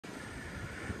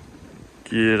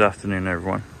Good afternoon,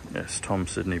 everyone. It's Tom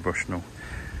Sydney Bushnell,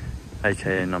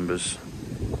 aka Numbers,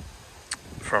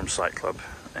 from Sight Club,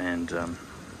 and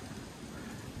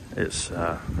it's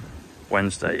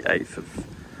Wednesday, 8th of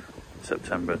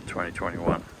September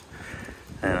 2021,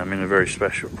 and I'm in a very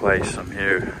special place. I'm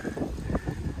here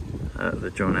at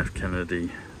the John F.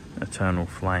 Kennedy Eternal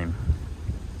Flame.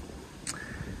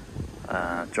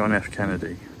 John F.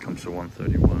 Kennedy comes to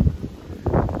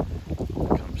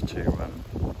 131, comes to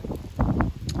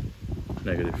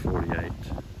negative 48,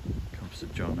 comes to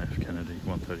John F. Kennedy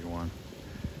 131.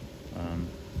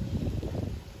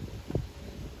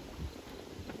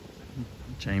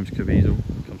 James Caviezel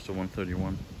comes to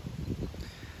 131.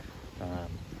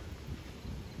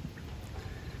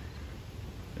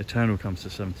 Eternal comes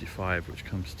to 75, which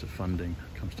comes to funding,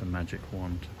 comes to Magic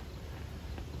Wand,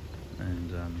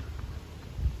 and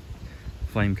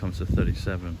Flame comes to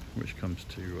 37, which comes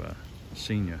to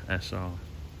Senior SR.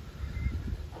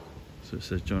 So it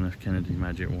says John F. Kennedy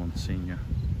Magic Wand Senior,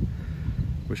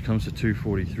 which comes to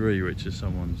 243, which is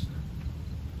someone's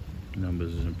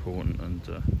numbers is important, and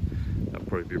that'll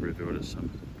probably be revealed at some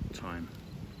time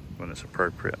when it's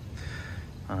appropriate.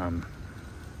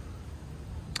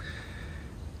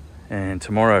 And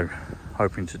tomorrow,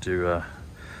 hoping to do,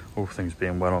 all things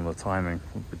being well on the timing,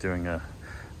 we'll be doing a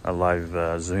live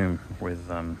Zoom with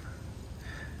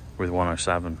Juan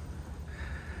Savin.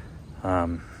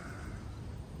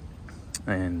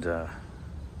 And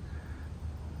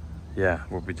yeah,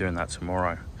 we'll be doing that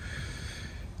tomorrow.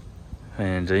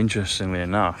 And interestingly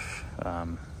enough,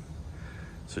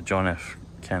 so John F.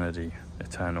 Kennedy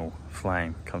Eternal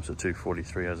Flame comes to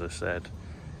 243, as I said.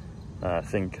 I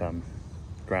think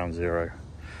Ground Zero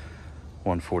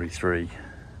 143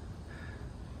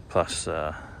 plus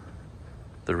the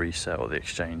reset or the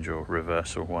exchange or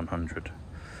reversal 100.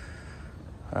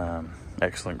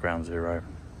 Excellent Ground Zero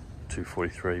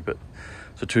 243, but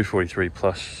so 243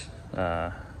 plus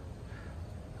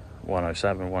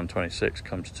 107 126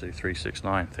 comes to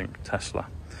 369. think Tesla.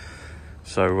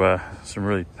 So some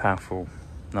really powerful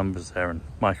numbers there, and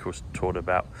Michael's taught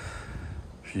about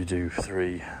if you do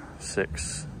 3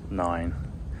 6 9,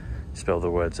 spell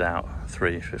the words out.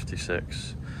 3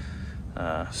 56,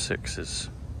 6 is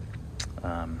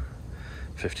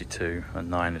 52, and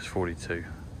 9 is 42.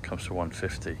 Comes to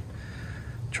 150.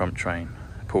 Trump train,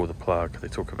 pull the plug. They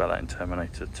talk about that in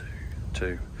Terminator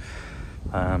 2.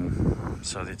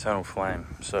 So the Eternal Flame.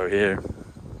 So here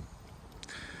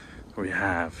we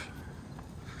have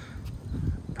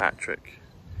Patrick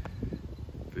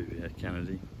Bouvier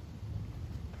Kennedy.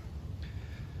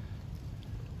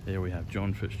 Here we have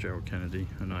John Fitzgerald Kennedy,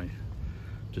 and I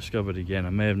discovered again, I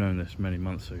may have known this many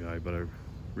months ago, but I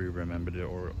re-remembered it,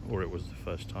 or it was the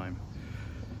first time.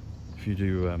 If you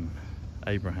do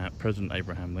President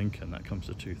Abraham Lincoln, that comes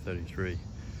to 233.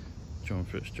 John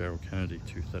Fitzgerald Kennedy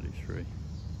 233.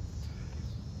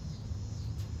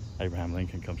 Abraham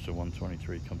Lincoln comes to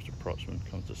 123, comes to Protzman,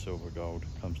 comes to Silver Gold,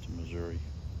 comes to Missouri.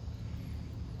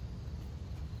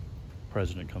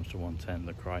 President comes to 110,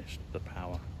 the Christ, the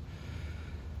power,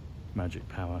 Magic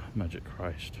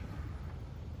Christ.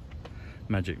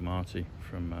 Magic Marty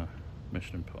from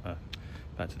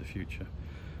Back to the Future.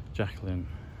 Jacqueline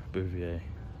Bouvier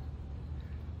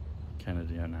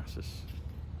Kennedy Onassis.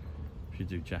 If you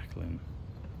do Jacqueline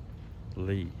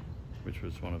Lee, which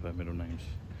was one of her middle names,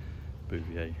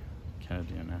 Bouvier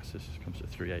Kennedy Onassis, comes to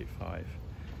 385.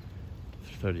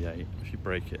 38, if you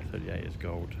break it, 38 is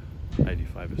gold,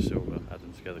 85 is silver, add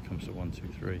them together comes to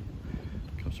 123.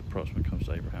 Comes to Protzman, comes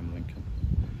to Abraham Lincoln,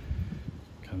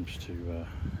 comes to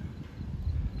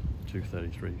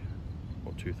 233,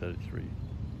 or 233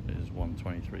 is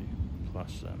 123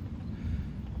 plus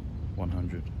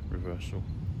 100 reversal,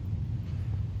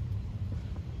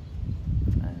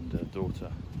 and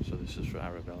daughter. So this is for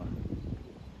Arabella.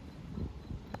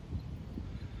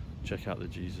 Check out the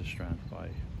Jesus Strand by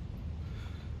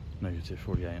Negative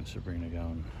 48 and Sabrina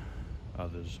Gowan,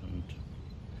 others, and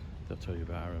they'll tell you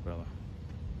about Arabella.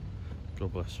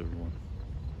 God bless everyone.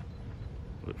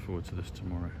 Look forward to this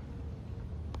tomorrow.